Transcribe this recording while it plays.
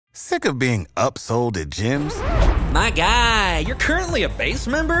Sick of being upsold at gyms? My guy, you're currently a base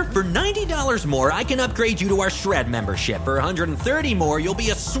member? For $90 more, I can upgrade you to our Shred membership. For $130 more, you'll be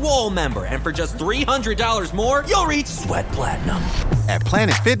a Swole member. And for just $300 more, you'll reach Sweat Platinum. At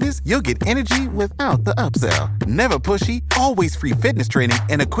Planet Fitness, you'll get energy without the upsell. Never pushy, always free fitness training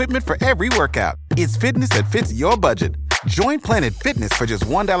and equipment for every workout. It's fitness that fits your budget. Join Planet Fitness for just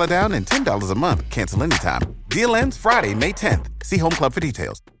 $1 down and $10 a month. Cancel anytime. Deal ends Friday, May 10th. See Home Club for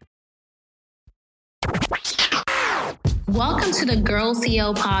details. Welcome to the Girl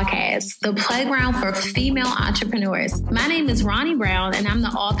CEO Podcast, the playground for female entrepreneurs. My name is Ronnie Brown, and I'm the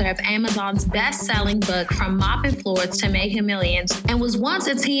author of Amazon's best-selling book, From Mopping Floors to Making Millions, and was once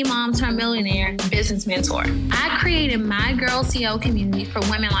a teen mom turned millionaire business mentor. I created my Girl CEO community for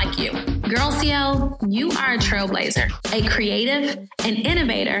women like you. Girl CEO, you are a trailblazer, a creative, an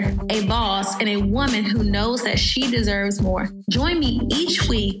innovator, a boss, and a woman who knows that she deserves more. Join me each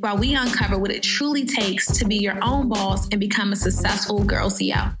week while we uncover what it truly takes to be your own boss and become a successful Girl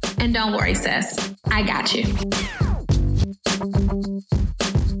CEO. And don't worry, sis, I got you.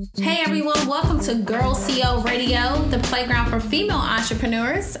 Hey everyone, welcome to Girl CEO Radio, the playground for female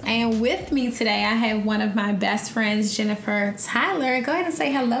entrepreneurs. And with me today, I have one of my best friends, Jennifer Tyler. Go ahead and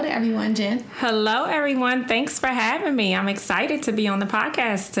say hello to everyone, Jen. Hello, everyone. Thanks for having me. I'm excited to be on the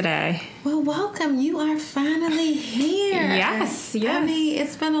podcast today. Well, welcome. You are finally here. Yes. I mean,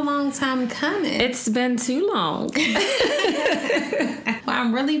 it's been a long time coming. It's been too long. Well,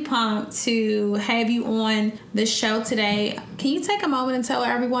 I'm really pumped to have you on the show today. Can you take a moment and tell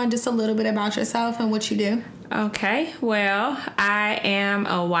everyone just a little bit about yourself and what you do? Okay, well, I am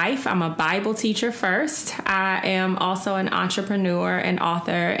a wife. I'm a Bible teacher first. I am also an entrepreneur, an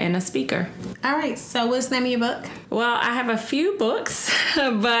author, and a speaker. All right, so what's the name of your book? Well, I have a few books,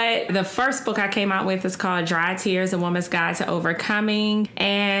 but the first book I came out with is called Dry Tears, A Woman's Guide to Overcoming.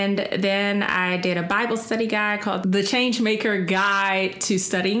 And then I did a Bible study guide called The Changemaker Guide to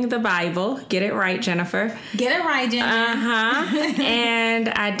Studying the Bible. Get it right, Jennifer. Get it right, Jennifer. Uh-huh. And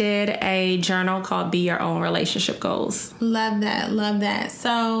I did a journal called Be Your Own Relationship Goals. Love that. Love that.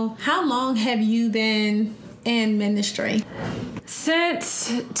 So how long have you been in ministry?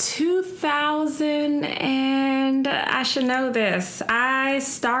 Since 2000, and I should know this. I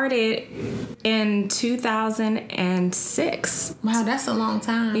started in 2006. Wow, that's a long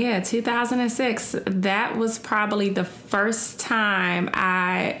time. Yeah, 2006. That was probably the first time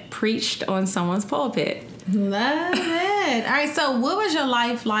I preached on someone's pulpit. Love it. All right, so what was your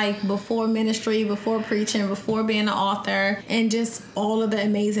life like before ministry, before preaching, before being an author, and just all of the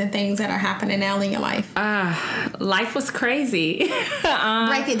amazing things that are happening now in your life? Life was crazy.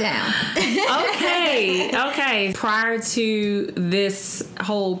 Break it down. Okay. Prior to this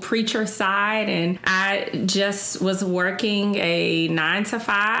whole preacher side, and I just was working a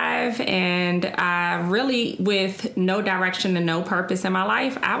 9-to-5, and I really, with no direction and no purpose in my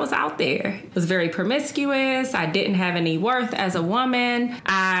life, I was out there. It was very promiscuous. I didn't have any worth as a woman.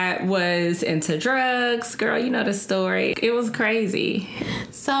 I was into drugs. Girl, you know the story. It was crazy.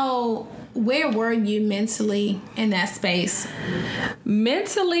 So where were you mentally in that space?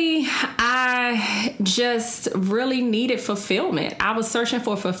 Mentally, I just really needed fulfillment. I was searching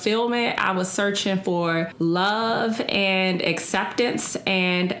for fulfillment. I was searching for love and acceptance.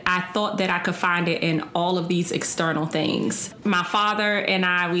 And I thought that I could find it in all of these external things. My father and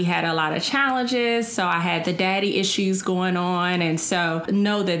I, we had a lot of challenges. So I had the daddy issues going on. And so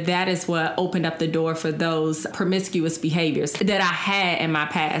know that that is what opened up the door for those promiscuous behaviors that I had in my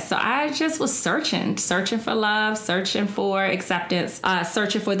past. So I just was searching for love, searching for acceptance,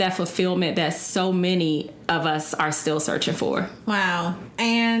 searching for that fulfillment that so many of us are still searching for. Wow.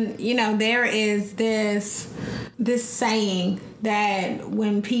 And, you know, there is this saying that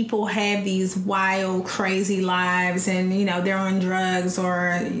when people have these wild, crazy lives and, you know, they're on drugs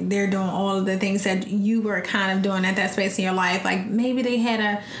or they're doing all of the things that you were kind of doing at that space in your life, like maybe they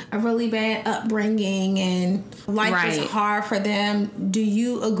had a really bad upbringing and life was hard for them. Do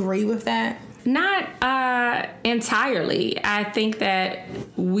you agree with that? Not entirely. I think that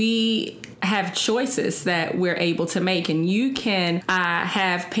we have choices that we're able to make, and you can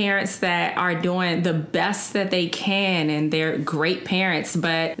have parents that are doing the best that they can and they're great parents,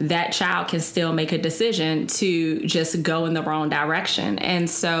 but that child can still make a decision to just go in the wrong direction. And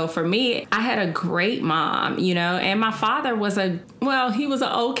so for me, I had a great mom, you know, and my father was he was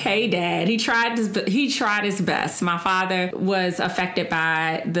an okay dad. He tried his best. My father was affected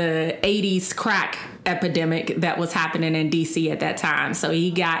by the 80s crack epidemic that was happening in DC at that time. So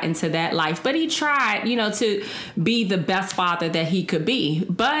he got into that life, but he tried, to be the best father that he could be.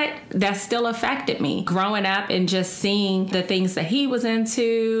 But that still affected me growing up and just seeing the things that he was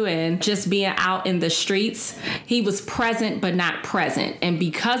into and just being out in the streets. He was present, but not present. And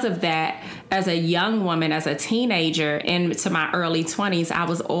because of that, as a young woman, as a teenager into my early 20s, I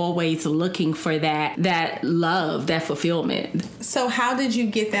was always looking for that love, that fulfillment. So how did you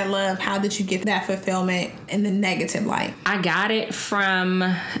get that love? How did you get that fulfillment in the negative light? I got it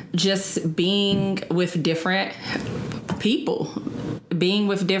from just being with different people, being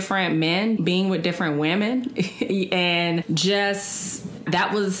with different men, being with different women, and just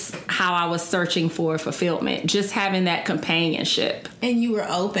that was how I was searching for fulfillment, just having that companionship. And you were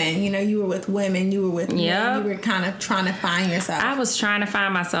open, you were with women, you were with men, you were kind of trying to find yourself. I was trying to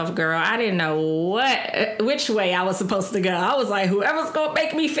find myself, girl. I didn't know which way I was supposed to go. I was like, whoever's going to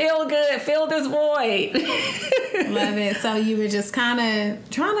make me feel good, fill this void. Love it. So you were just kind of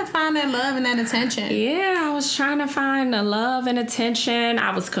trying to find that love and that attention. Yeah, I was trying to find the love and attention.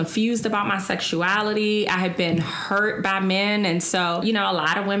 I was confused about my sexuality. I had been hurt by men. And so, a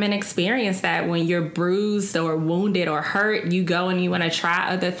lot of women experience that when you're bruised or wounded or hurt, you go and you want to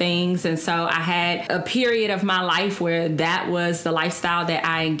try other things. And so I had a period of my life where that was the lifestyle that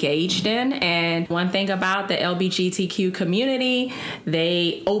I engaged in. And one thing about the LGBTQ community,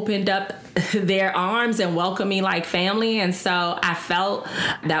 they opened up their arms and welcomed me like family. And so I felt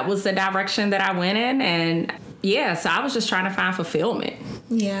that was the direction that I went in. And yeah, so I was just trying to find fulfillment.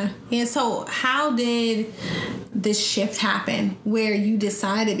 Yeah. And so how did this shift happen where you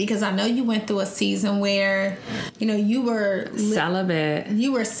decided, because I know you went through a season where, you were celibate.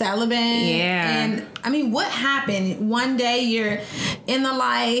 You were celibate. Yeah. And I mean, what happened? One day you're in the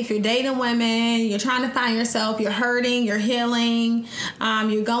life, you're dating women, you're trying to find yourself, you're hurting, you're healing,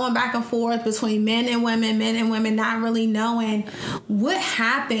 you're going back and forth between men and women, not really knowing. What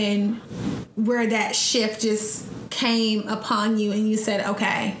happened where that shift just came upon you and you said,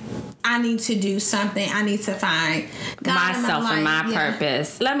 okay, I need to do something. I need to find God myself and my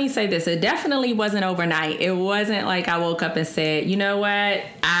purpose. Let me say this. It definitely wasn't overnight. It wasn't like I woke up and said, you know what?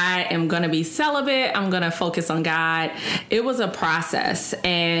 I am going to be celibate. I'm going to focus on God. It was a process.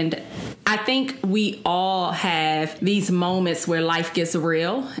 And I think we all have these moments where life gets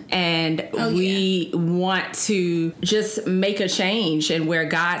real and we want to just make a change, and where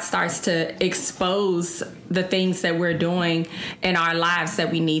God starts to expose the things that we're doing in our lives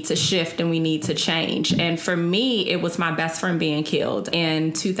that we need to shift and we need to change. And for me, it was my best friend being killed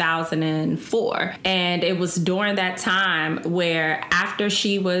in 2004. And it was during that time where after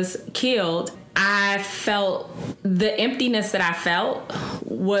she was killed, I felt the emptiness that I felt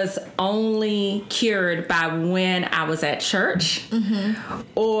was only cured by when I was at church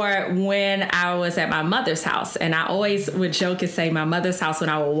or when I was at my mother's house. And I always would joke and say my mother's house, when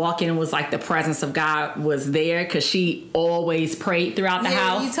I would walk in, was like the presence of God was there because she always prayed throughout the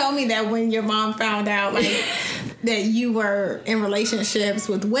house. You told me that when your mom found out that you were in relationships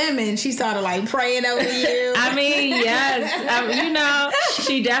with women, she started praying over you. I mean, yes,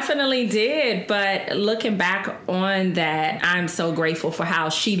 she definitely did. But looking back on that, I'm so grateful for how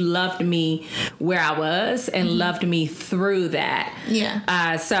she loved me where I was and loved me through that.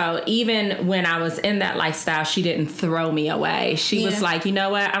 Yeah. So even when I was in that lifestyle, she didn't throw me away. She was like, you know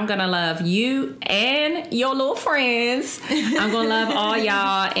what? I'm going to love you and your little friends. I'm going to love all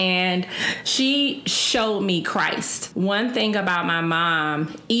y'all. And she showed me Christ. One thing about my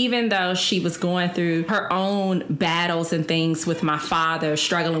mom, even though she was going through her own battles and things with my father,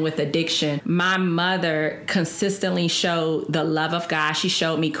 struggling with addiction, my mother consistently showed the love of God. She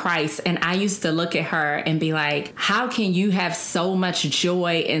showed me Christ. And I used to look at her and be like, how can you have so much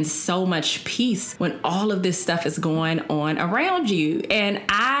joy and so much peace when all of this stuff is going on around you? And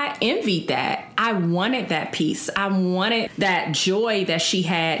I envied that. I wanted that peace. I wanted that joy that she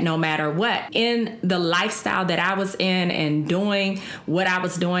had no matter what. In the lifestyle that I was in and doing what I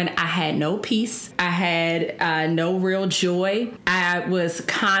was doing, I had no peace. I had no real joy. I was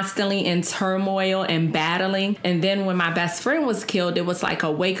constantly in turmoil and battling. And then when my best friend was killed, it was like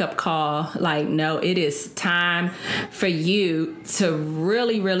a wake-up call. Like, no, it is time for you to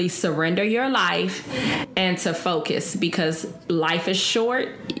really, really surrender your life and to focus, because life is short.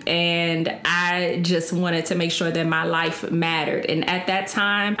 And I just wanted to make sure that my life mattered. And at that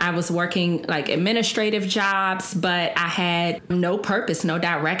time, I was working administrative jobs, but I had no purpose, no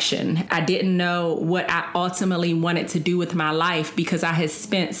direction. I didn't know what I ultimately wanted to do with my life, because I had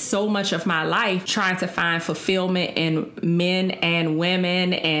spent so much of my life trying to find fulfillment in men and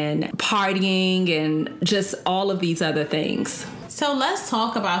women and partying and just all of these other things. So let's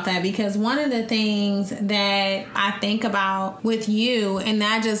talk about that, because one of the things that I think about with you and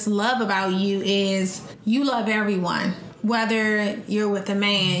I just love about you is you love everyone. Whether you're with a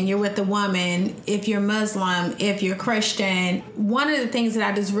man, you're with a woman, if you're Muslim, if you're Christian, one of the things that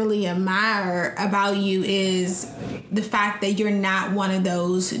I just really admire about you is the fact that you're not one of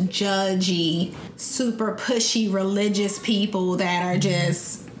those judgy, super pushy religious people that are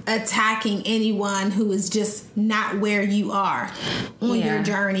just attacking anyone who is just not where you are on your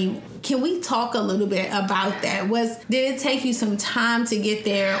journey. Can we talk a little bit about that? Did it take you some time to get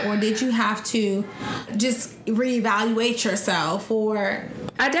there, or did you have to just reevaluate yourself? Or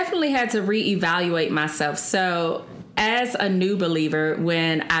I definitely had to reevaluate myself. So as a new believer,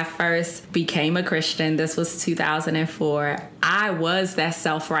 when I first became a Christian, this was 2004, I was that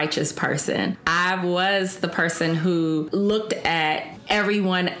self-righteous person. I was the person who looked at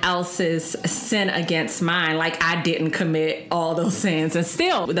everyone else's sin against mine like I didn't commit all those sins. And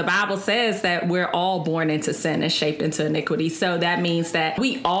still, the Bible says that we're all born into sin and shaped into iniquity. So that means that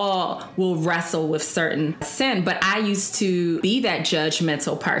we all will wrestle with certain sin. But I used to be that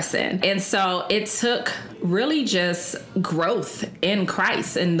judgmental person. And so it took really just growth in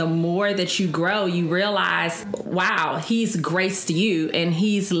Christ. And the more that you grow, you realize, wow, he's graced you and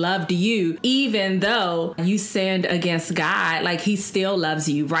he's loved you. Even though you sinned against God, like he still loves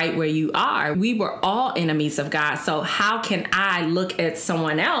you right where you are. We were all enemies of God. So how can I look at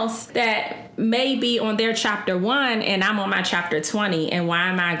someone else that may be on their chapter 1 and I'm on my chapter 20, and why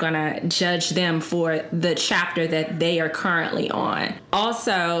am I going to judge them for the chapter that they are currently on?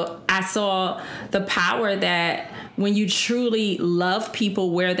 Also, I saw the power that when you truly love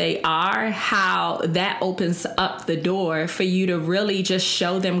people where they are, how that opens up the door for you to really just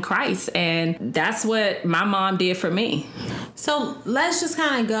show them Christ. And that's what my mom did for me. So let's just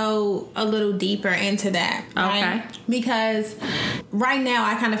kind of go a little deeper into that. Right? Okay. Because right now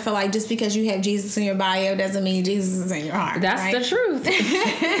I kind of feel like just because you have Jesus in your bio doesn't mean Jesus is in your heart. That's right? the truth.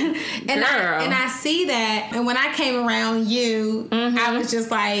 and I see that. And when I came around you, I was just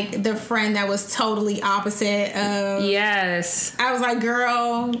like the friend that was totally opposite of. Yes. I was like,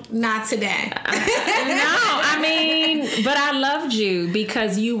 girl, not today. No, I mean, but I loved you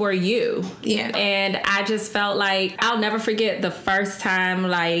because you were you. Yeah. And I just felt like I'll never forget the first time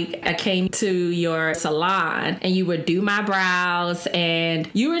like I came to your salon and you would do my brows and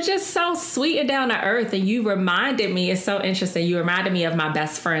you were just so sweet and down to earth, and you reminded me, it's so interesting, you reminded me of my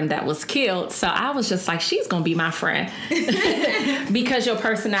best friend that was killed. So I was just like, she's gonna be my friend because your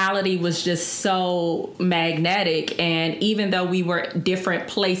personality was just so magnetic. And even though we were different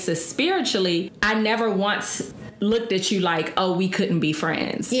places spiritually, I never once looked at you like, oh, we couldn't be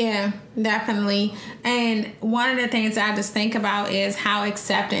friends. Yeah, definitely. And one of the things I just think about is how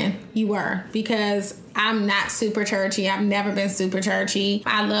accepting you were, because I'm not super churchy. I've never been super churchy.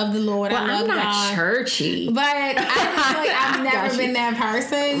 I love the Lord. Well, I love I'm not God. Churchy. But I feel like I've never been that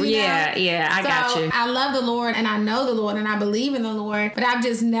person. Yeah, I got you. I love the Lord and I know the Lord and I believe in the Lord, but I've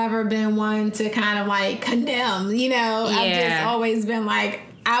just never been one to kind of like condemn, I've just always been like,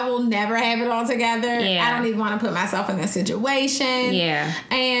 I will never have it all together. Yeah. I don't even want to put myself in that situation. Yeah.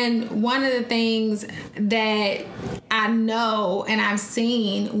 And one of the things that I know and I've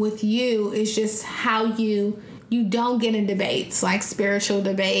seen with you is just how you don't get in debates, like spiritual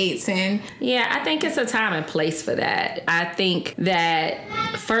debates. And yeah, I think it's a time and place for that. I think that,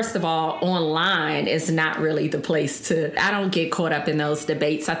 first of all, online is not really the place to, I don't get caught up in those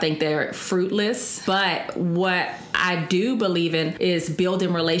debates. I think they're fruitless. But what I do believe in is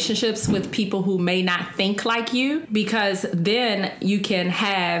building relationships with people who may not think like you, because then you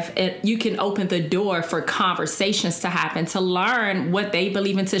can open the door for conversations to happen, to learn what they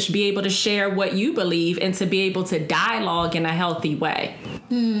believe in, to be able to share what you believe, and to be able to dialogue in a healthy way.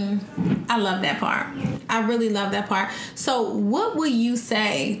 I love that part. I really love that part. So what would you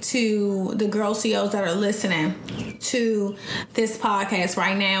say to the girl CEOs that are listening to this podcast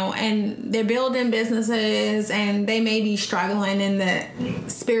right now, and they're building businesses and they may be struggling in the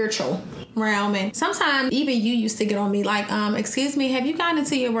spiritual realm? And sometimes even you used to get on me like, excuse me, have you gotten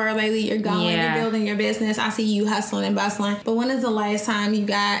into your word lately? You're going, you're building your business. I see you hustling and bustling. But when is the last time you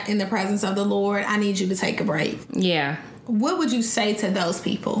got in the presence of the Lord? I need you to take a break. Yeah. What would you say to those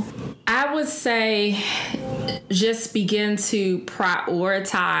people? I would say just begin to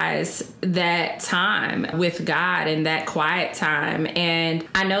prioritize that time with God and that quiet time. And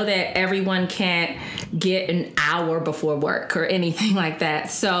I know that everyone can't get an hour before work or anything like that.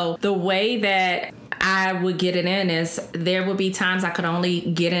 So the way that I would get it in is there would be times I could only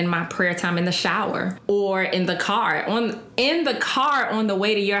get in my prayer time in the shower or in the car. In the car on the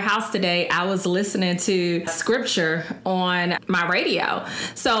way to your house today, I was listening to scripture on my radio.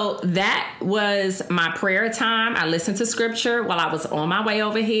 So that was my prayer time. I listened to scripture while I was on my way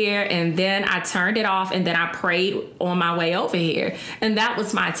over here, and then I turned it off, and then I prayed on my way over here. And that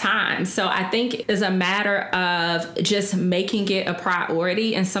was my time. So I think it's a matter of just making it a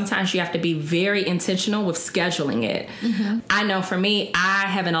priority. And sometimes you have to be very intentional with scheduling it. Mm-hmm. I know for me, I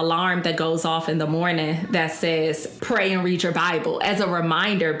have an alarm that goes off in the morning that says, pray and read your Bible, as a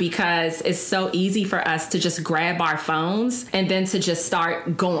reminder, because it's so easy for us to just grab our phones and then to just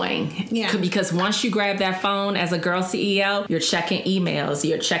start going. Yeah. Because once you grab that phone as a girl CEO, you're checking emails,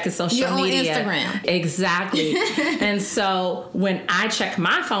 you're checking social media. On Instagram. Exactly. And so when I check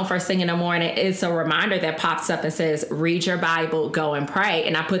my phone first thing in the morning, it's a reminder that pops up and says, read your Bible, go and pray.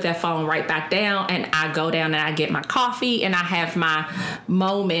 And I put that phone right back down, and I go down and I get my coffee and I have my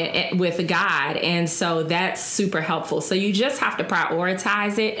moment with God. And so that's super helpful. So you just have to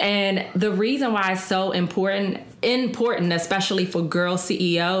prioritize it. And the reason why it's so important, especially for girl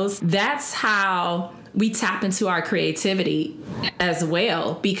CEOs, that's how we tap into our creativity as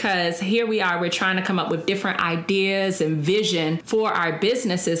well, because here we are, we're trying to come up with different ideas and vision for our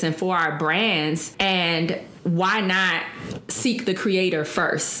businesses and for our brands. And why not seek the creator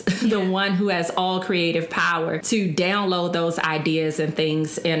first, the one who has all creative power to download those ideas and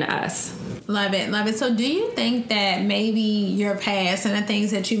things in us. Love it. Love it. So do you think that maybe your past and the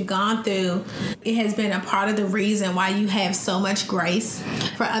things that you've gone through, it has been a part of the reason why you have so much grace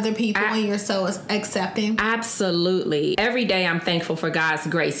for other people and you're so accepting? Absolutely. Every day I'm thankful for God's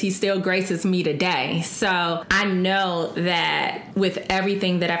grace. He still graces me today. So I know that with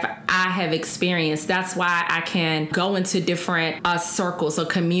everything that I have experienced, that's why I can go into different circles or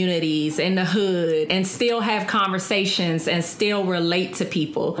communities in the hood and still have conversations and still relate to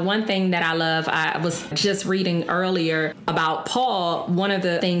people. One thing that I love, I was just reading earlier about Paul. One of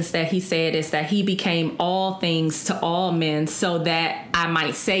the things that he said is that he became all things to all men so that I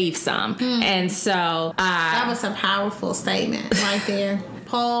might save some. And so that was a powerful statement right there.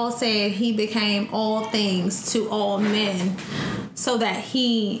 Paul said he became all things to all men so that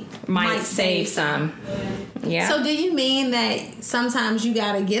he might save some. Yeah. So do you mean that sometimes you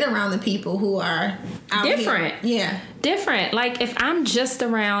got to get around the people who are out different? Here? Yeah. Different. Like if I'm just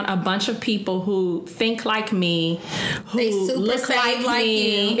around a bunch of people who think like me, who look like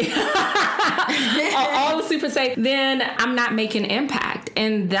me, all the super safe, then I'm not making impact.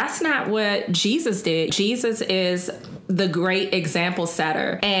 And that's not what Jesus did. Jesus is the great example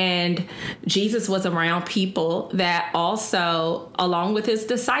setter. And Jesus was around people that also, along with his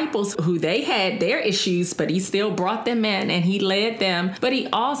disciples, who they had their issues, but he still brought them in and he led them. But he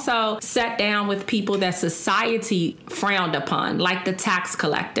also sat down with people that society frowned upon, like the tax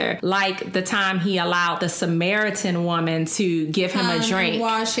collector, like the time he allowed the Samaritan woman to give him a drink.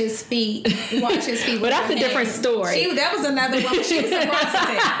 Wash his feet. Wash his feet. But that's a different story. That was another one. She was a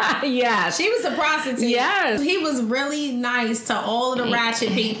prostitute. Yes. She was a prostitute. Yes. He was really nice to all of the ratchet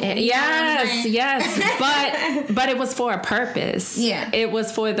people. Yes. But it was for a purpose. Yeah. It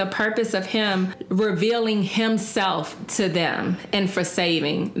was for the purpose of him revealing himself to them and for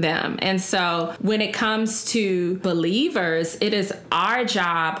saving them. And so when it comes to believers, it is our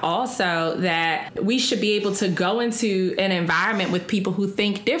job also that we should be able to go into an environment with people who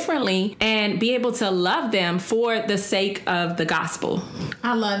think differently and be able to love them for the sake of the gospel.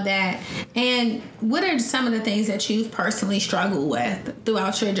 I love that. And what are some of the things that you've personally struggled with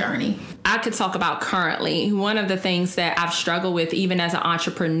throughout your journey? I could talk about currently. One of the things that I've struggled with even as an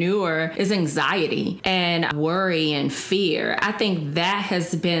entrepreneur is anxiety and worry and fear. I think that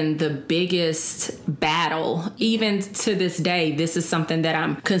has been the biggest battle. Even to this day, this is something that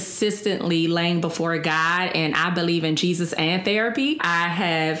I'm consistently laying before God, and I believe in Jesus and therapy. I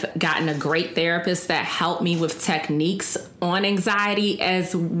have gotten a great therapist that helped me with techniques on anxiety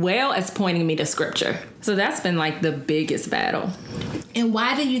as well as pointing me to scripture. So that's been like the biggest battle. And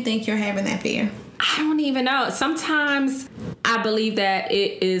why do you think you're having that fear? I don't even know. Sometimes I believe that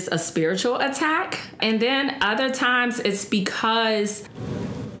it is a spiritual attack. And then other times it's because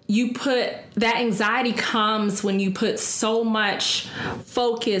you put that anxiety comes when you put so much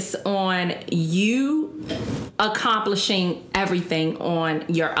focus on you accomplishing everything on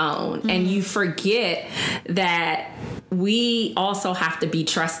your own. Mm-hmm. And you forget that we also have to be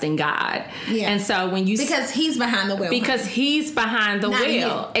trusting God. Yeah. And so when you... Because he's behind the wheel. Because he's behind the Not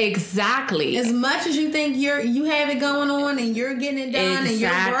wheel. you. Exactly. As much as you think you have it going on and you're getting it done and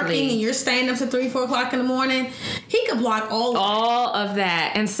you're working and you're staying up to 3-4 o'clock in the morning, he could block all of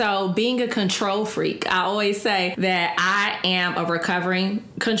that. And so being a control freak, I always say that I am a recovering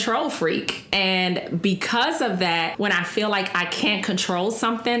control freak. And because of that, when I feel like I can't control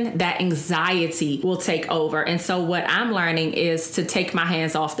something, that anxiety will take over. And so what I'm learning is to take my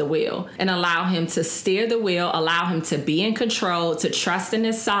hands off the wheel and allow him to steer the wheel, allow him to be in control, to trust in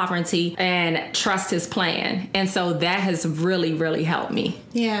his sovereignty and trust his plan. And so that has really, really helped me.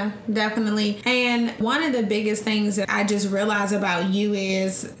 Yeah, definitely. And one of the biggest things that I just realized about you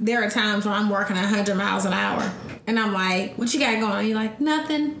is there are times where I'm working 100 miles an hour. And I'm like, what you got going on? You're like,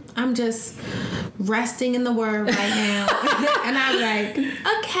 nothing. I'm just resting in the word right now. And I'm like,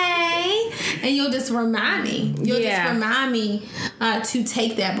 okay. And you'll just remind me. Just remind me to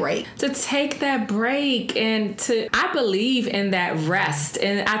take that break. To take that break and I believe in that rest.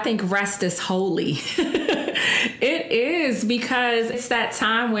 And I think rest is holy. It is, because it's that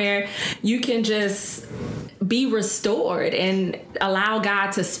time where you can just be restored and allow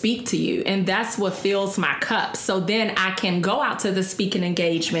God to speak to you. And that's what fills my cup. So then I can go out to the speaking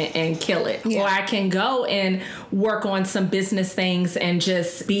engagement and kill it. Yeah. Or I can go and work on some business things and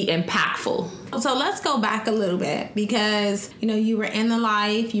just be impactful. So let's go back a little bit, because, you were in the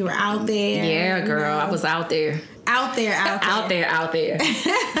life, you were out there. Yeah, girl, I was out there. Out there.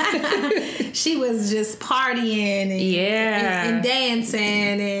 She was just partying and dancing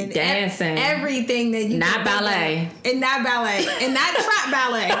and everything that you not ballet and not trap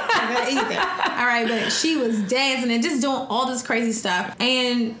ballet either. All right, but she was dancing and just doing all this crazy stuff.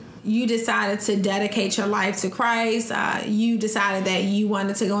 And you decided to dedicate your life to Christ. You decided that you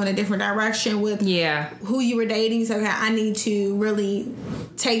wanted to go in a different direction with who you were dating. So, okay, I need to really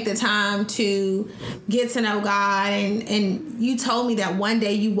take the time to get to know God. And you told me that one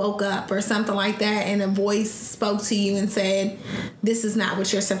day you woke up or something like that and a voice spoke to you and said, this is not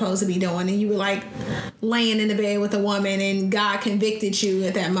what you're supposed to be doing. And you were like laying in the bed with a woman and God convicted you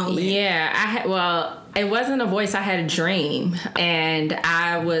at that moment. Yeah, it wasn't a voice. I had a dream, and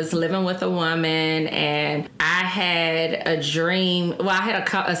I was living with a woman, and I had a dream. Well, I had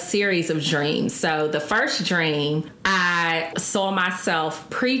a series of dreams. So the first dream, I saw myself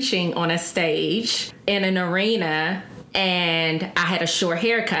preaching on a stage in an arena, and I had a short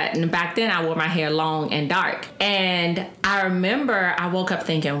haircut. And back then I wore my hair long and dark. And I remember I woke up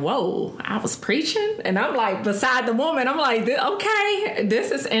thinking, whoa, I was preaching? And I'm like, beside the woman, I'm like, okay,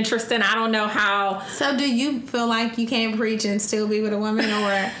 this is interesting. I don't know how. So do you feel like you can't preach and still be with a woman,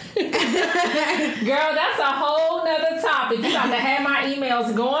 or? Girl, that's a whole nother topic. You got to have my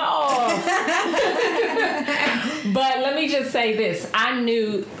emails going off. But let me just say this. I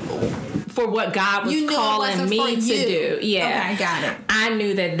knew for what God was calling me to do. Yeah. Okay, got it. I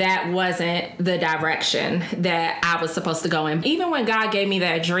knew that wasn't the direction that I was supposed to go in. Even when God gave me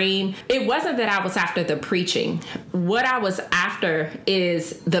that dream, it wasn't that I was after the preaching. What I was after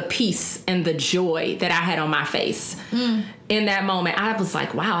is the peace and the joy that I had on my face. In that moment, I was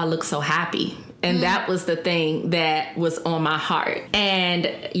like, wow, I look so happy. And that was the thing that was on my heart. And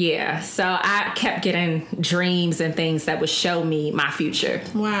so I kept getting dreams and things that would show me my future.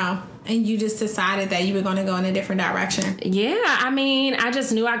 Wow. And you just decided that you were going to go in a different direction. Yeah. I mean, I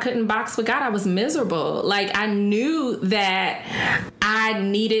just knew I couldn't box with God. I was miserable. Like, I knew that I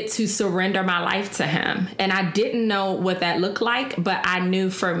needed to surrender my life to him. And I didn't know what that looked like. But I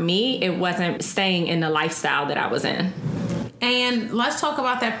knew for me, it wasn't staying in the lifestyle that I was in. And let's talk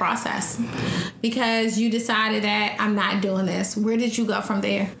about that process, because you decided that I'm not doing this. Where did you go from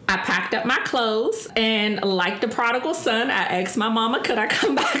there? I packed up my clothes, and like the prodigal son, I asked my mama, could I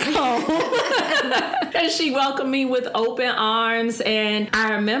come back home? And she welcomed me with open arms. And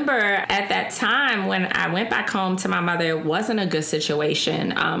I remember at that time when I went back home to my mother, it wasn't a good situation.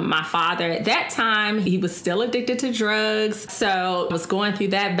 My father at that time, he was still addicted to drugs. So I was going through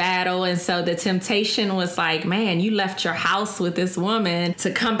that battle. And so the temptation was like, man, you left your house with this woman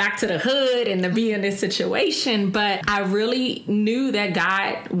to come back to the hood and to be in this situation. But I really knew that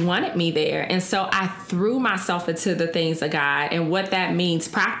God wanted me there. And so I threw myself into the things of God. And what that means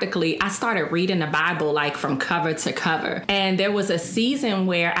practically, I started reading the Bible like from cover to cover. And there was a season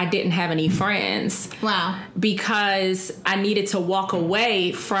where I didn't have any friends. Wow. Because I needed to walk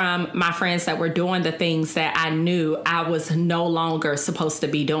away from my friends that were doing the things that I knew I was no longer supposed to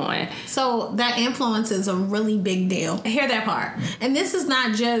be doing. So that influence is a really big deal. I hear that part. And this is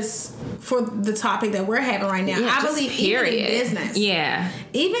not just for the topic that we're having right now. Yeah, I believe even in business. Yeah.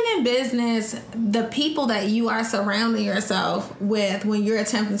 Even in business, the people that you are surrounding yourself with when you're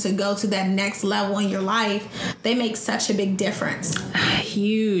attempting to go to that next level in your life, they make such a big difference.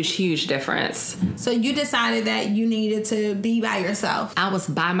 Huge difference. So you decided that you needed to be by yourself. I was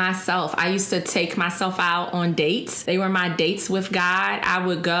by myself. I used to take myself out on dates. They were my dates with God. I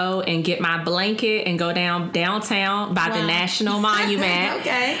would go and get my blanket and go downtown by the National Monument.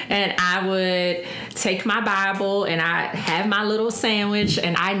 Okay. And I would take my Bible and I'd have my little sandwich,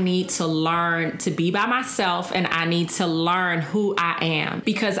 and I need to learn to be by myself, and I need to learn who I am,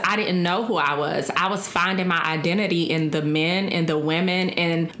 because I didn't know who I was. I was finding my identity in the men and the women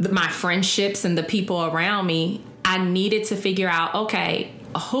and my friendships and the people around me. I needed to figure out, okay,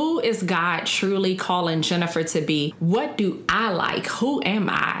 who is God truly calling Jennifer to be? What do I like? Who am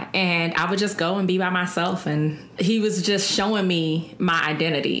I? And I would just go and be by myself. And he was just showing me my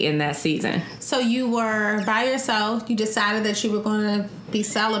identity in that season. So you were by yourself. You decided that you were going to be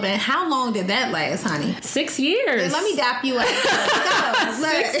celibate. How long did that last, honey? 6 years. Hey, let me dap you up. Go.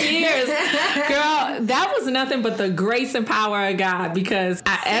 6 years. Girl, that was nothing but the grace and power of God, because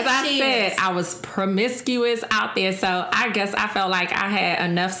as I said, I was promiscuous out there. So I guess I felt like I had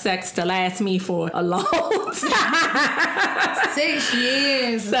enough sex to last me for a long time. 6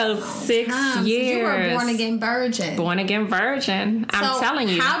 years. So 6 years. You were born again virgin. Born again virgin. I'm telling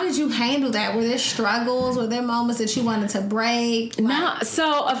you. How did you handle that? Were there struggles? Were there moments that you wanted to break? No.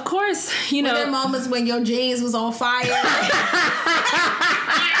 So of course, you know. Were there moments when your jeans was on fire?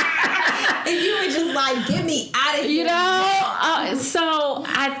 And you were just like, get me out of here. You know, so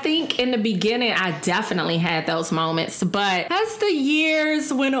I think in the beginning, I definitely had those moments. But as the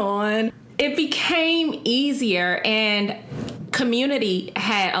years went on, it became easier, and community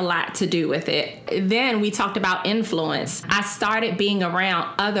had a lot to do with it. Then we talked about influence. I started being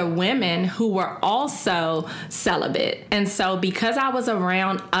around other women who were also celibate. And so because I was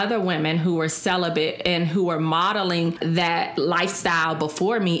around other women who were celibate and who were modeling that lifestyle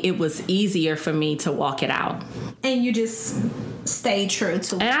before me, it was easier for me to walk it out. And you just stayed true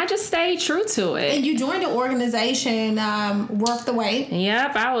to it. And I just stayed true to it. And you joined the organization, Worth the Wait.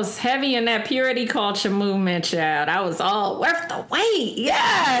 Yep, I was heavy in that purity culture movement, child. I was all worth the wait.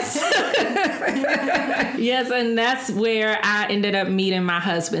 Yes. Yes, and that's where I ended up meeting my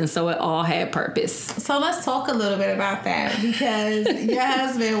husband, so it all had purpose. So let's talk a little bit about that, because your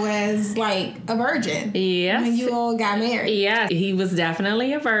husband was like a virgin. Yes. When you all got married. Yeah, he was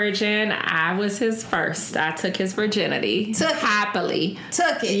definitely a virgin. I was his first. I took his virginity. Happily.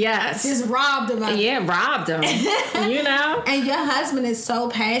 Took it. Yes. Just robbed him of it. Yeah, robbed him. You know? And your husband is so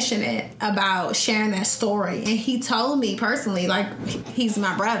passionate about sharing that story. And he told me personally, like, he's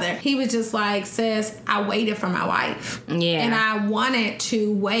my brother. He was just like, sis, I waited for my wife. Yeah. And I wanted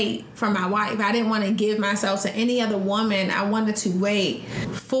to wait for my wife. I didn't want to give myself to any other woman. I wanted to wait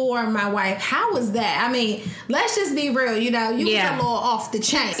for my wife. How was that? I mean, let's just be real. You know, you was a little off the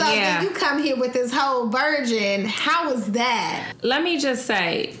chain. So when you come here with this whole virgin, how was that? Let me just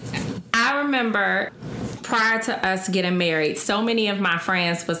say, I remember prior to us getting married, so many of my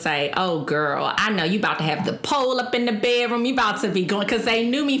friends would say, oh, girl, I know you about to have the pole up in the bedroom. You about to be going, because they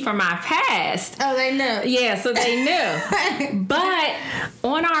knew me from my past. Oh, they knew. Yeah, so they knew. But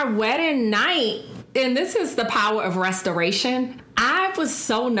on our wedding night, and this is the power of restoration, I was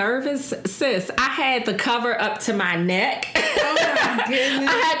so nervous, sis. I had the cover up to my neck. Oh my goodness.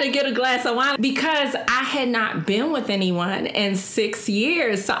 I had to get a glass of wine because I had not been with anyone in 6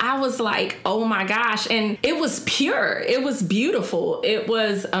 years. So I was like, oh my gosh. And it was pure. It was beautiful. It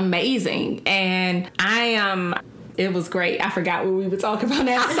was amazing. And it was great. I forgot what we were talking about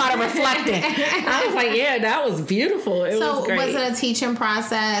now. I started reflecting. I was like, yeah, that was beautiful. It was great. So was it a teaching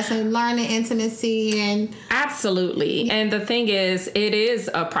process and learning intimacy? And absolutely. And the thing is, it is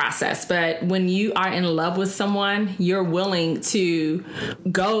a process. But when you are in love with someone, you're willing to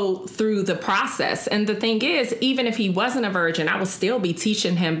go through the process. And the thing is, even if he wasn't a virgin, I would still be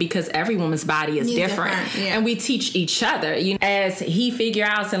teaching him, because every woman's body is different. Yeah. And we teach each other. You know, as he figures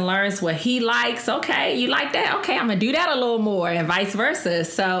out and learns what he likes, okay, you like that? Okay, I'm going to do that a little more, and vice versa.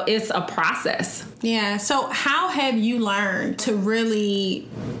 So it's a process. Yeah. So how have you learned to really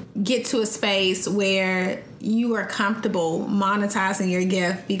get to a space where you are comfortable monetizing your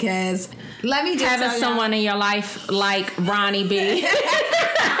gift? Because let me just having someone in your life like Ronnie B.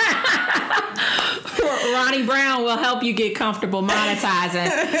 Ronnie Brown will help you get comfortable monetizing.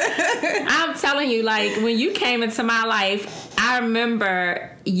 I'm telling you, like, when you came into my life, I I remember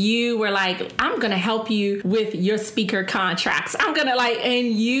you were like, I'm going to help you with your speaker contracts. I'm going to and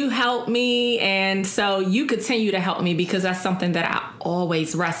you helped me. And so you continue to help me because that's something that I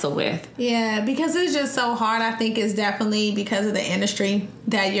always wrestle with. Yeah, because it's just so hard. I think it's definitely because of the industry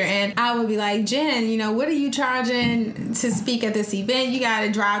that you're in. I would be like, Jen, what are you charging to speak at this event? You got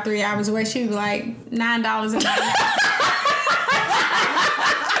to drive 3 hours away. She would be like, $9.99.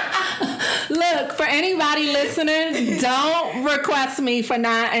 Look, for anybody listening, don't request me for $9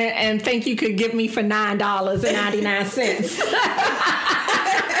 and think you could give me for $9.99.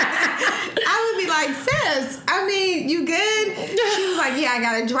 I would be like, sis, you good? She was like, yeah, I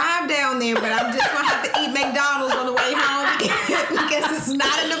gotta drive down there, but I'm just gonna have to eat McDonald's on the way home because it's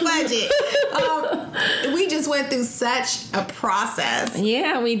not in the budget. We just went through such a process.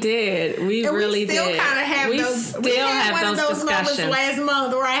 Yeah, we did. We really did. We still kind of have those. We had one of those moments last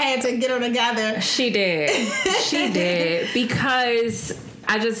month where I had to get her together. She did. She did. Because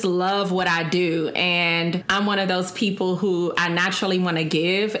I just love what I do, and I'm one of those people who I naturally want to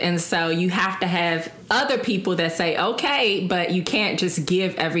give, and so you have to have other people that say, okay, but you can't just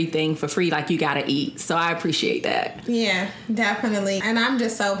give everything for free, like you gotta eat. So I appreciate that. Yeah, definitely. And I'm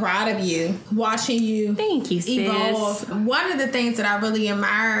just so proud of you, watching you Thank you, sis. Evolve. One of the things that I really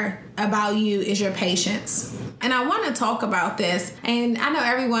admire about you is your patience. And I want to talk about this. And I know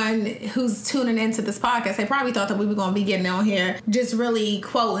everyone who's tuning into this podcast, they probably thought that we were going to be getting on here just really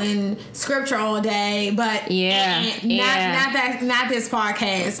quoting scripture all day. But not this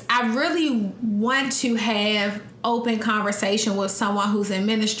podcast. I really want to have open conversation with someone who's in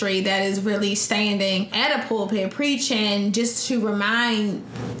ministry that is really standing at a pulpit preaching, just to remind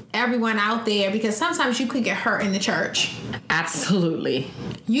everyone out there, because sometimes you could get hurt in the church. Absolutely.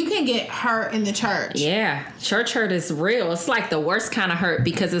 You can get hurt in the church. Yeah. Church hurt is real. It's like the worst kind of hurt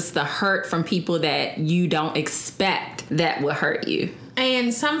because it's the hurt from people that you don't expect that will hurt you.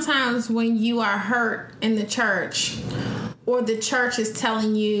 And sometimes when you are hurt in the church, or the church is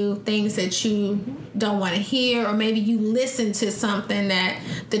telling you things that you don't want to hear, or maybe you listened to something that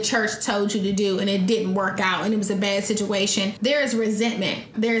the church told you to do and it didn't work out and it was a bad situation, there is resentment,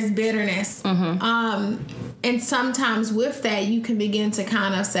 there's bitterness. Mm-hmm. And sometimes with that, you can begin to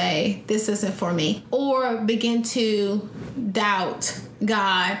kind of say, this isn't for me, or begin to doubt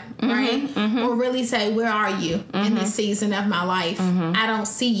God, right? Mm-hmm. Or really say, where are you in this season of my life? I don't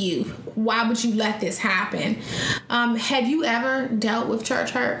see you. Why would you let this happen? Have you ever dealt with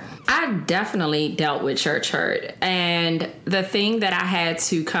church hurt? I definitely dealt with church hurt. And the thing that I had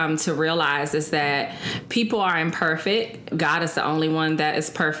to come to realize is that people are imperfect. God is the only one that is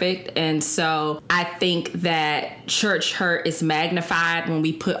perfect. And so I think that church hurt is magnified when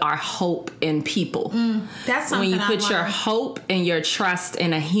we put our hope in people. That's something when you put your hope and your trust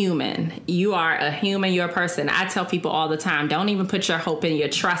in a human. You are a human, you're a person. I tell people all the time, don't even put your hope and your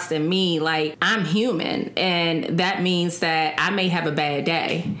trust in me. Like, I'm human. And that means that I may have a bad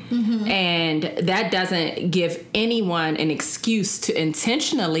day. Mm-hmm. And that doesn't give anyone an excuse to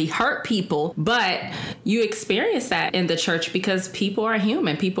intentionally hurt people, but you experience that in the church because people are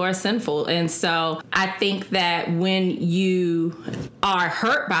human, people are sinful. And so I think that when you are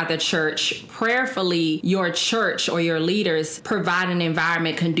hurt by the church, prayerfully, your church or your leaders provide an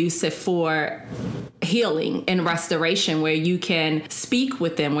environment conducive for healing and restoration, where you can speak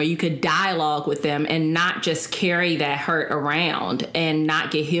with them, where you could dialogue with them and not just carry that hurt around and not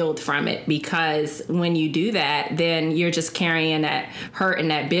get healed from it. Because when you do that, then you're just carrying that hurt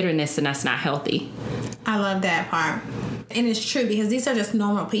and that bitterness, and that's not healthy. I love that part. And it's true, because these are just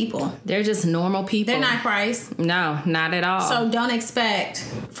normal people. They're just normal people. They're not Christ. No, not at all. So don't expect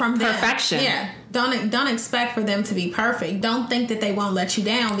from them perfection. Yeah. Don't expect for them to be perfect. Don't think that they won't let you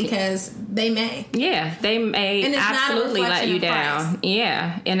down, because they may. Yeah, they may absolutely let you down. Christ.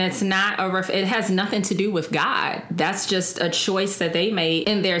 Yeah, and it's not it has nothing to do with God. That's just a choice that they made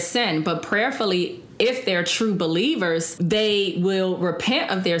in their sin. But prayerfully, if they're true believers, they will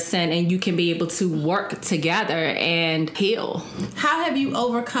repent of their sin, and you can be able to work together and heal. How have you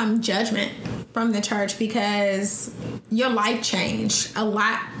overcome judgment from the church? Because your life changed. A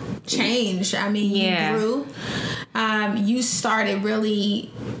lot changed. I mean, you grew. You started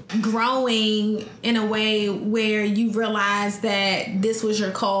really growing in a way where you realized that this was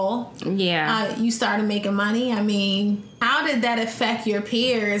your call. Yeah. You started making money. I mean, How did that affect your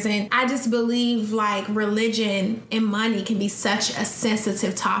peers? And I just believe like religion and money can be such a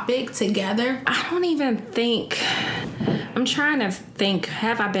sensitive topic together. I don't even think, I'm trying to think,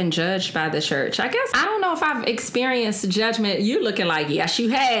 have I been judged by the church? I guess, I don't know if I've experienced judgment. You looking like, yes, you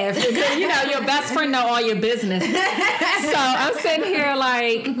have. You know, your best friend know all your business. So I'm sitting here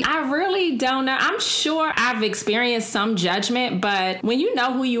like, I really don't know. I'm sure I've experienced some judgment, but when you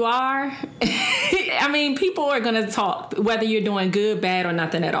know who you are, I mean, people are going to talk, whether you're doing good, bad, or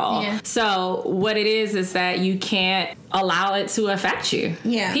nothing at all. Yeah. So what it is that you can't allow it to affect you.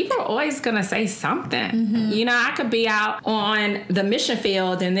 Yeah. People are always going to say something. You know, I could be out on the mission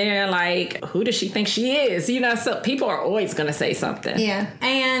field and they're like, who does she think she is? You know, so people are always going to say something. Yeah.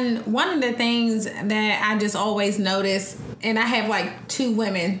 And one of the things that I just always notice, and I have like 2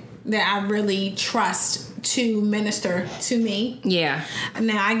 women that I really trust to minister to me. Yeah.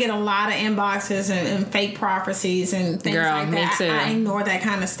 Now, I get a lot of inboxes and fake prophecies and things like that. Me too. I ignore that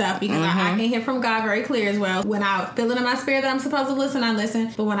kind of stuff because I can hear from God very clear as well. When I feel it in my spirit that I'm supposed to listen, I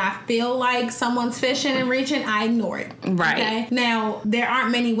listen. But when I feel like someone's fishing and reaching, I ignore it. Right. Okay? Now, there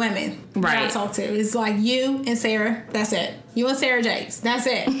aren't many women that I talk to. It's like you and Sarah. That's it. You and Sarah Jakes. That's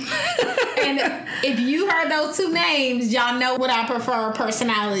it. And if you heard those 2 names, y'all know what I prefer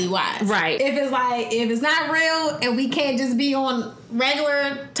personality-wise. Right. If it's not real and we can't just be on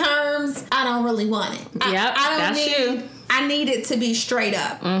regular terms, I don't really want it. Yep, I need it to be straight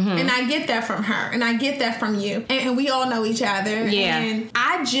up. And I get that from her. And I get that from you. And we all know each other. Yeah. And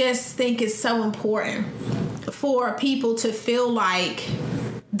I just think it's so important for people to feel like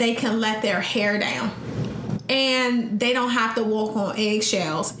they can let their hair down. And they don't have to walk on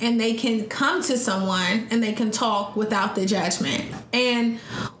eggshells, and they can come to someone and they can talk without the judgment and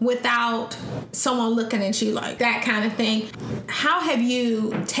without someone looking at you like that kind of thing. How have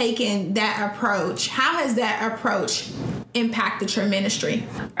you taken that approach? How has that approach impacted your ministry?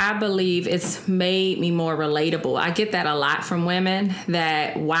 I believe it's made me more relatable. I get that a lot from women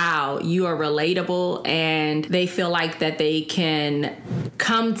that, wow, you are relatable, and they feel like that they can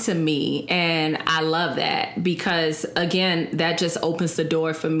come to me, and I love that because, again, that just opens the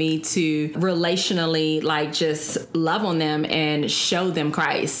door for me to relationally like just love on them and show them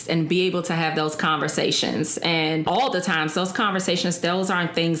Christ and be able to have those conversations. And all the times, those conversations, those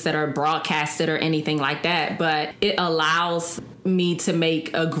aren't things that are broadcasted or anything like that, but it allows me to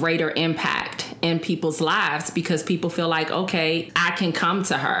make a greater impact in people's lives because people feel like, okay, I can come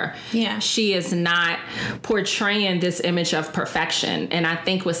to her. Yeah. She is not portraying this image of perfection. And I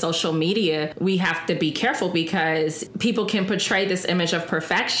think with social media, we have to be careful because people can portray this image of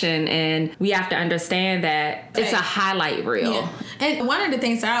perfection, and we have to understand that it's a highlight reel. Yeah. And one of the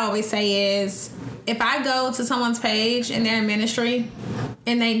things I always say is, if I go to someone's page and they're in ministry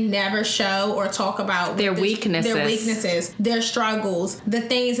and they never show or talk about their weaknesses, their struggles, the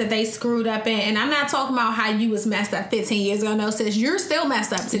things that they screwed up in, and I'm not talking about how you was messed up 15 years ago. No, sis, you're still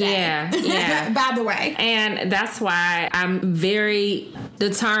messed up today. Yeah. By the way. And that's why I'm very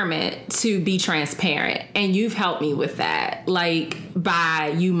determined to be transparent. And you've helped me with that, like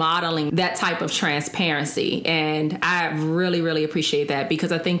by you modeling that type of transparency. And I really, really appreciate that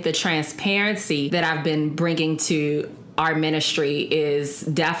because I think the transparency that I've been bringing to our ministry is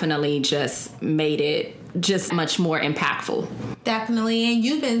definitely just made it just much more impactful. Definitely. And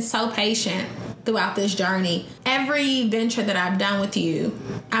you've been so patient throughout this journey. Every venture that I've done with you,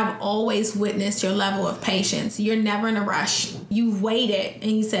 I've always witnessed your level of patience. You're never in a rush. You've waited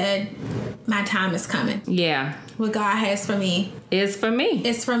and you said, my time is coming. Yeah. What God has for me is for me.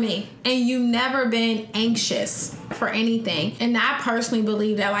 It's for me. And you've never been anxious for anything. And I personally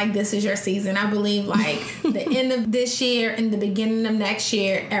believe that like this is your season. I believe like the end of this year and the beginning of next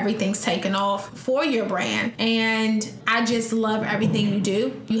year, everything's taken off for your brand. And I just love everything you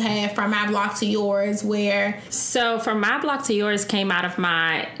do. You have From My Block to Yours, where... So From My Block to Yours came out of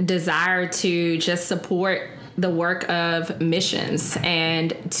my desire to just support the work of missions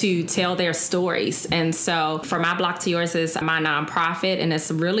and to tell their stories. And so From My Block to Yours is my nonprofit, and it's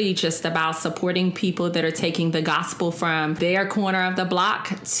really just about supporting people that are taking the gospel from their corner of the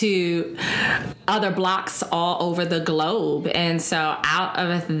block to other blocks all over the globe. And so out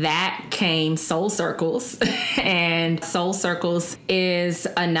of that came Soul Circles. And Soul Circles is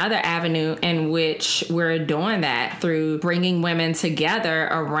another avenue in which we're doing that through bringing women together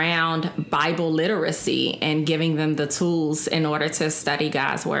around Bible literacy and giving them the tools in order to study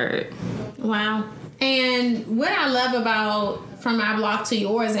God's word. Wow. And what I love about From My Block to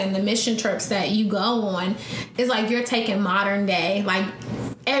Yours and the mission trips that you go on is like you're taking modern day, like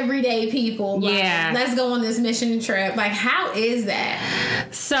everyday people. Like, yeah. Let's go on this mission trip. Like, how is that?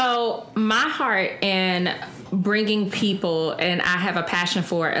 So my heart in bringing people, and I have a passion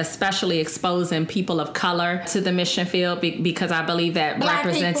for especially exposing people of color to the mission field because I believe that Black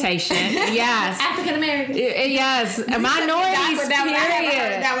representation, yes, African Americans, yes, minorities,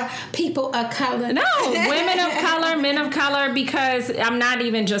 period. People of color. No, women of color, men of color, because I'm not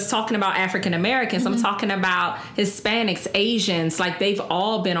even just talking about African Americans. I'm talking about Hispanics, Asians. Like, they've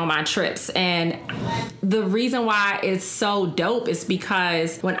all been on my trips. And the reason why it's so dope is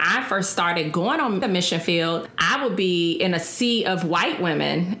because when I first started going on the mission field, I would be in a sea of white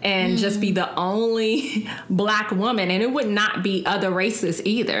women and just be the only Black woman. And it would not be other races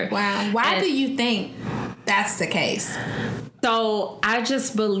either. Wow. Why do you think that's the case? So I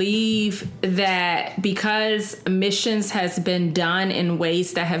just believe that because missions has been done in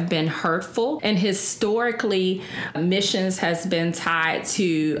ways that have been hurtful, and historically missions has been tied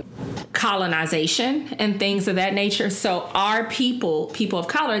to colonization and things of that nature. So our people of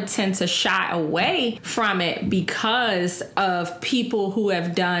color, tend to shy away from it because of people who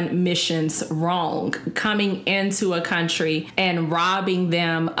have done missions wrong, coming into a country and robbing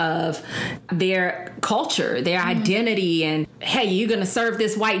them of their culture, their identity, and hey, you're going to serve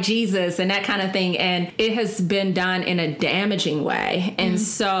this white Jesus and that kind of thing. And it has been done in a damaging way. And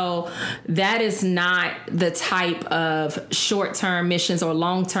so that is not the type of short-term missions or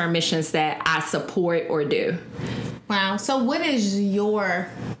long-term missions that I support or do. Wow. So what is your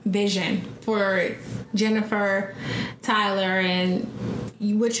vision for Jennifer, Tyler, and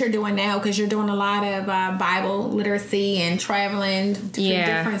what you're doing now? Because you're doing a lot of Bible literacy and traveling to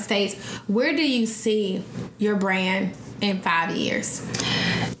different states. Where do you see your brand in 5 years?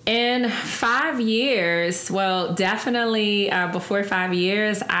 In 5 years, well, definitely before 5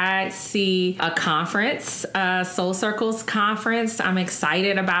 years, I see a conference, Soul Circles conference. I'm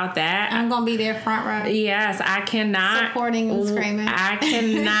excited about that. I'm going to be there front row. Yes, I cannot. Supporting and screaming. I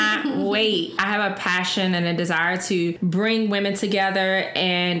cannot wait. I have a passion and a desire to bring women together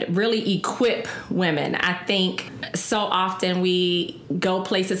and really equip women. I think so often we go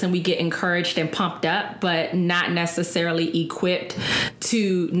places and we get encouraged and pumped up, but not necessarily equipped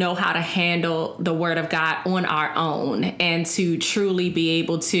to know how to handle the Word of God on our own and to truly be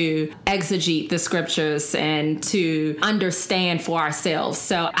able to exegete the scriptures and to understand for ourselves.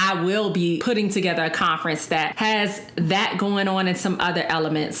 So I will be putting together a conference that has that going on and some other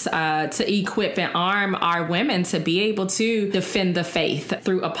elements to equip and arm our women to be able to defend the faith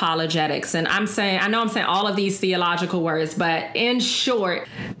through apologetics. And I know I'm saying all of these theological words, but in short,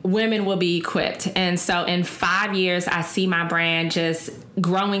 women will be equipped. And so in 5 years, I see my brand just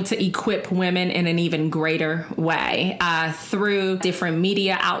growing to equip women in an even greater way through different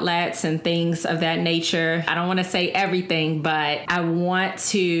media outlets and things of that nature. I don't want to say everything, but I want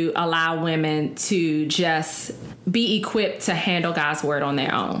to allow women to just be equipped to handle God's word on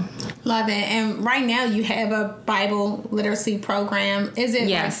their own. Love it. And right now you have a Bible literacy program. Is it?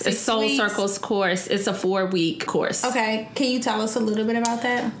 Yes, like a Soul Circles course. It's a 4-week course. Okay. Can you tell us a little bit about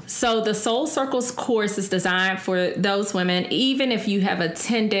that? So the Soul Circles course is designed for those women. Even if you have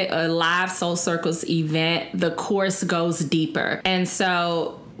attended a live Soul Circles event, the course goes deeper. And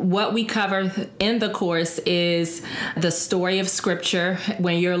so what we cover in the course is the story of scripture.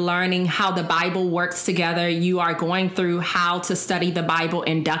 When you're learning how the Bible works together, you are going through how to study the Bible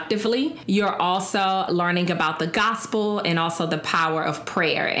inductively. You're also learning about the gospel and also the power of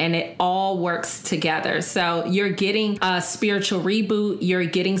prayer, and it all works together. So you're getting a spiritual reboot. You're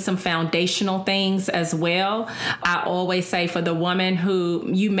getting some foundational things as well. I always say for the woman who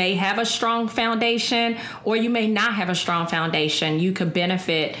you may have a strong foundation or you may not have a strong foundation, you could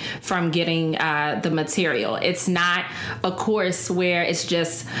benefit from getting the material. It's not a course where it's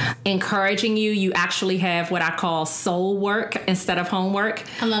just encouraging you. You actually have what I call soul work instead of homework.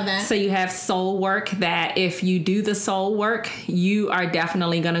 I love that. So you have soul work that if you do the soul work, you are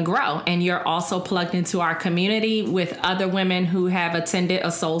definitely going to grow. And you're also plugged into our community with other women who have attended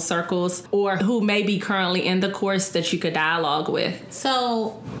a Soul Circles or who may be currently in the course that you could dialogue with.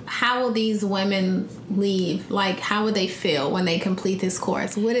 So how will these women leave? Like, how will they feel when they complete this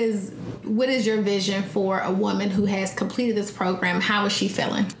course? What is your vision for a woman who has completed this program? How is she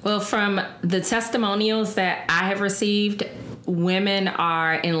feeling? Well, from the testimonials that I have received, women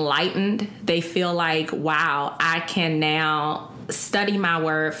are enlightened. They feel like, wow, I can now study my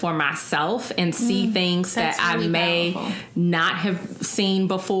word for myself and see things that really I may not have seen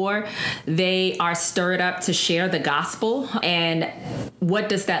before. They are stirred up to share the gospel. And what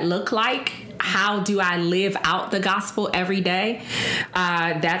does that look like? How do I live out the gospel every day?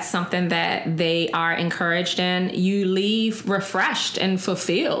 That's something that they are encouraged in. You leave refreshed and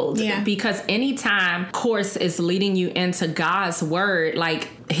fulfilled because anytime course is leading you into God's word, like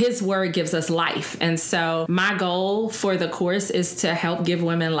his word gives us life. And so my goal for the course is to help give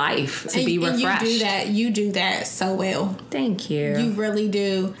women life, to be refreshed. And you do that so well. Thank you. You really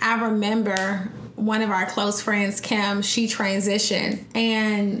do. I remember one of our close friends, Kim, she transitioned,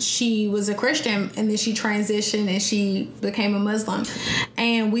 and she was a Christian, and then she transitioned and she became a Muslim,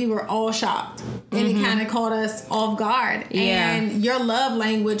 and we were all shocked, and it kind of caught us off guard. Yeah. And your love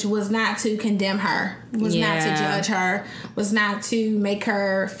language was not to condemn her, was not to judge her, was not to make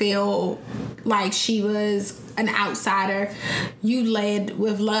her feel like she was an outsider. You led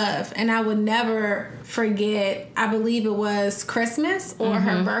with love, and I would never forget, I believe it was Christmas or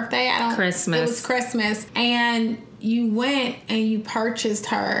her birthday. Christmas. It was Christmas, and you went and you purchased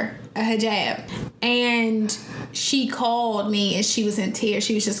her a hijab, and she called me and she was in tears.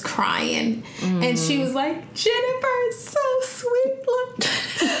 She was just crying, and she was like, Jennifer, it's so sweet. Look,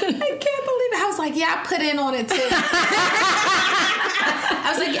 I can't believe it. I was like, yeah, I put in on it too.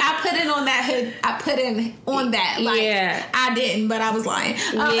 I was like, I put in on that hood. I put in on that. Like, I didn't, but I was lying.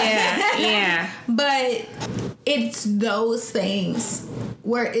 Yeah. But it's those things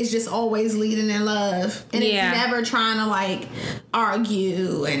where it's just always leading in love, and it's never trying to like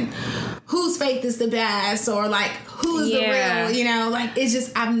argue and whose faith is the best or like who's the real, you know, like it's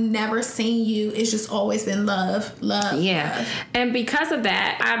just, I've never seen you. It's just always been love. Yeah. And because of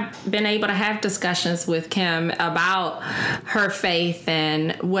that, I've been able to have discussions with Kim about her faith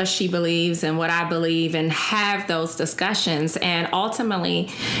and what she believes and what I believe, and have those discussions. And ultimately,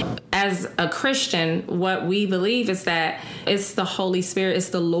 as a Christian, what we believe is that it's the Holy Spirit, it's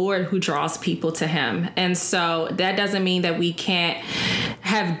the Lord who draws people to him. And so that doesn't mean that we can't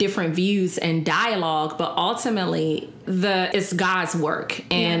have different views and dialogue, but ultimately it's God's work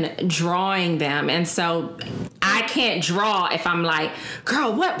in drawing them. And so I can't draw if I'm like,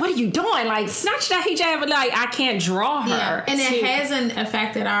 girl, what are you doing? Like, snatch that hijab. Like, I can't draw her. Yeah. And it hasn't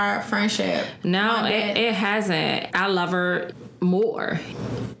affected our friendship. No, it hasn't. I love her more.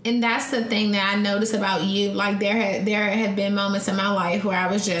 And that's the thing that I noticed about you. Like, there have been moments in my life where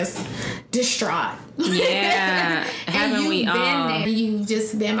I was just distraught. Yeah. Haven't we all? There. You've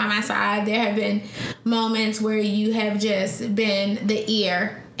just been by my side. There have been moments where you have just been the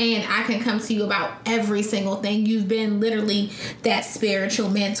ear, and I can come to you about every single thing. You've been literally that spiritual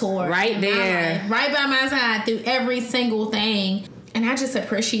mentor. Right there. Right by my side through every single thing. And I just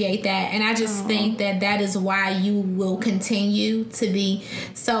appreciate that. And I just think that is why you will continue to be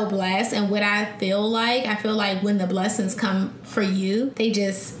so blessed. And what I feel like when the blessings come for you, they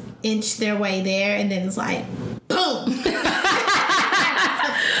just inch their way there. And then it's like, boom. Boom.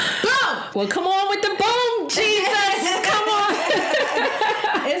 Well, come on with the boom, Jesus. Come on.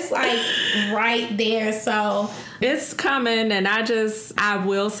 It's like right there. So it's coming, and I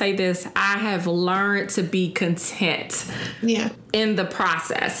will say this, I have learned to be content in the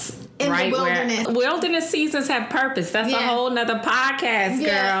process. In the wilderness. Wilderness seasons have purpose. That's a whole nother podcast, girl.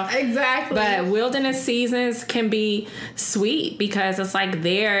 Yeah, exactly. But wilderness seasons can be sweet because it's like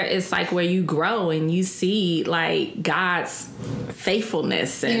it's like where you grow and you see like God's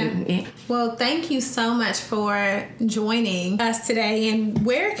faithfulness. And well, thank you so much for joining us today. And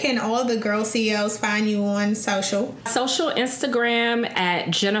where can all the Girl CEOs find you on social? Social Instagram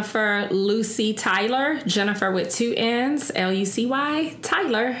at Jennifer Lucy Tyler. Jennifer with 2 N's, Lucy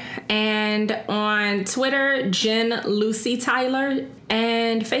Tyler. And on Twitter, Jen Lucy Tyler.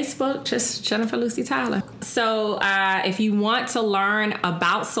 And Facebook, just Jennifer Lucy Tyler. So if you want to learn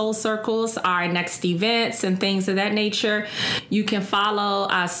about Soul Circles, our next events and things of that nature, you can follow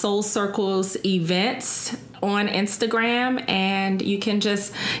Soul Circles events on Instagram, and you can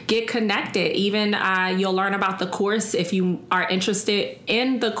just get connected. Even you'll learn about the course. If you are interested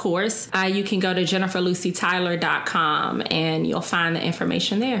in the course, you can go to jenniferlucytyler.com and you'll find the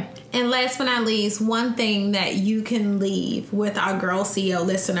information there. And last but not least, one thing that you can leave with our Girl CEO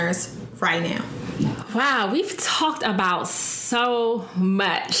listeners right now. Wow, we've talked about so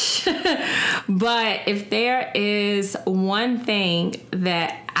much. But if there is one thing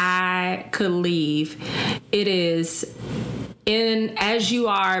that I could leave, it is as you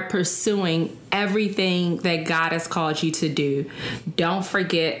are pursuing everything that God has called you to do, don't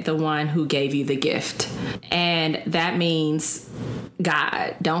forget the one who gave you the gift. And that means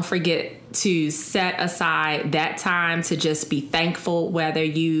God. Don't forget to set aside that time to just be thankful, whether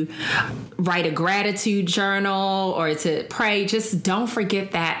you write a gratitude journal or to pray. Just don't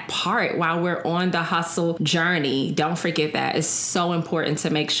forget that part while we're on the hustle journey. Don't forget that. It's so important to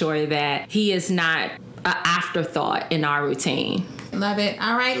make sure that He is not an afterthought in our routine. Love it.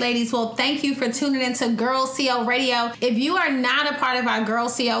 All right, ladies. Well, thank you for tuning into Girl CO Radio. If you are not a part of our Girl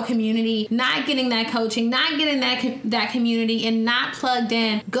CO community, not getting that coaching, not getting that community, and not plugged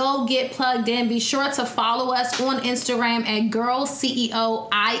in, go get plugged in. Be sure to follow us on Instagram at Girl CEO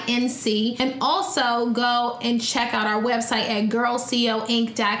INC, and also go and check out our website at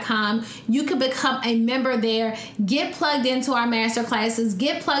girlcoinc.com. You can become a member there. Get plugged into our masterclasses.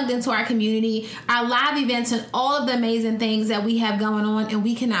 Get plugged into our community, our live events, and all of the amazing things that we have going on, and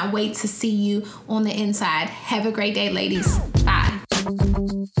we cannot wait to see you on the inside. Have a great day, ladies. Bye.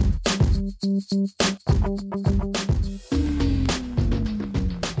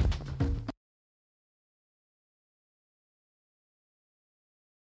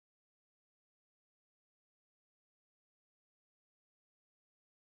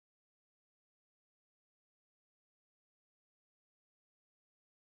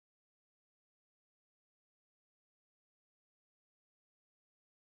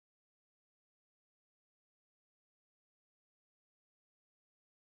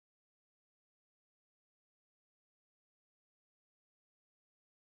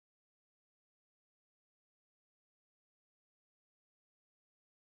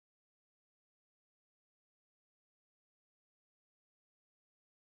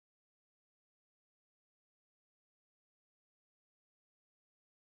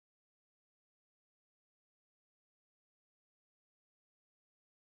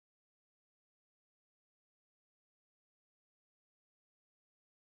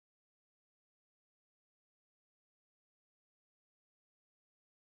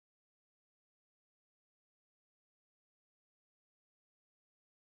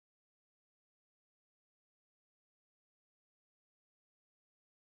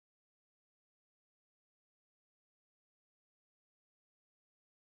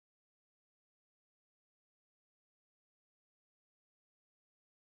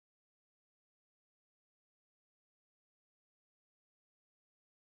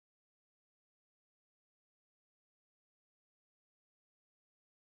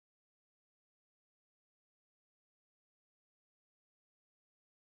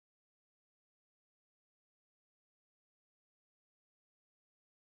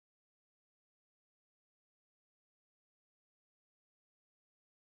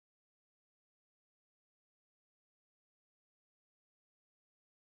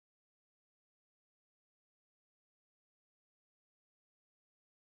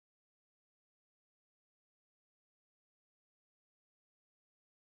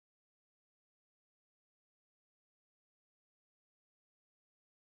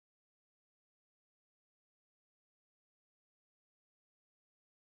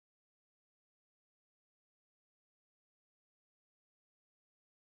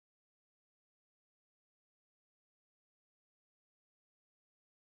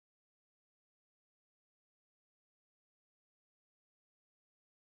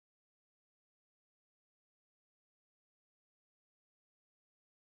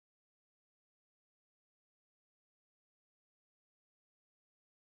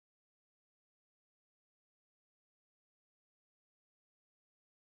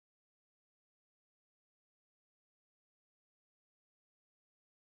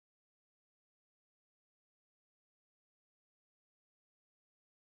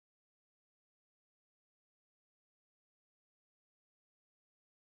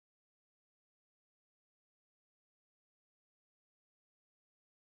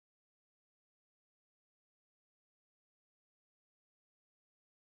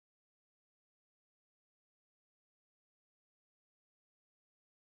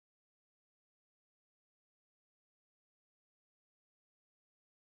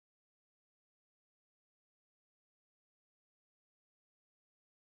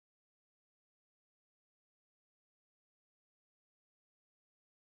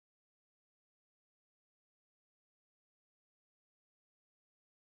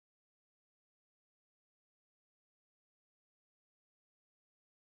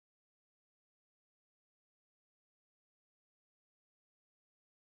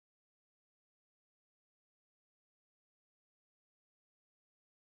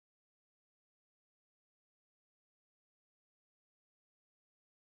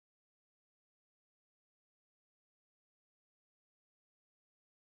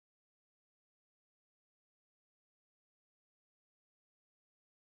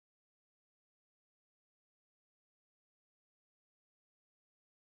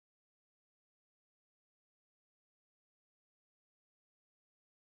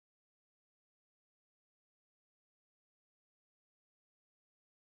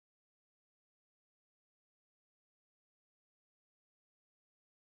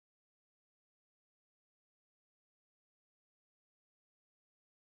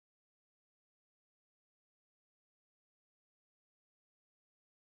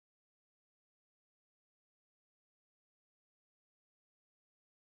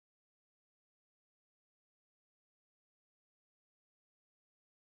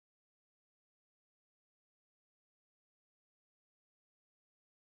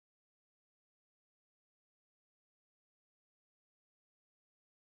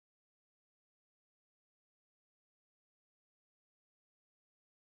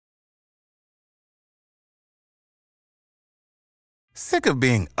 Sick of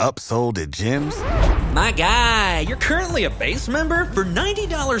being upsold at gyms? My guy, you're currently a base member? For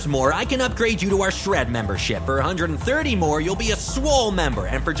 $90 more, I can upgrade you to our Shred membership. For $130 more, you'll be a Swole member.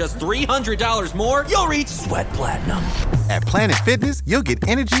 And for just $300 more, you'll reach Sweat Platinum. At Planet Fitness, you'll get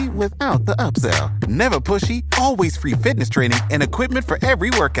energy without the upsell. Never pushy, always free fitness training and equipment for every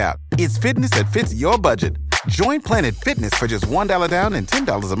workout. It's fitness that fits your budget. Join Planet Fitness for just $1 down and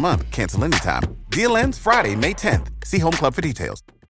 $10 a month. Cancel anytime. Deal ends Friday, May 10th. See Home Club for details.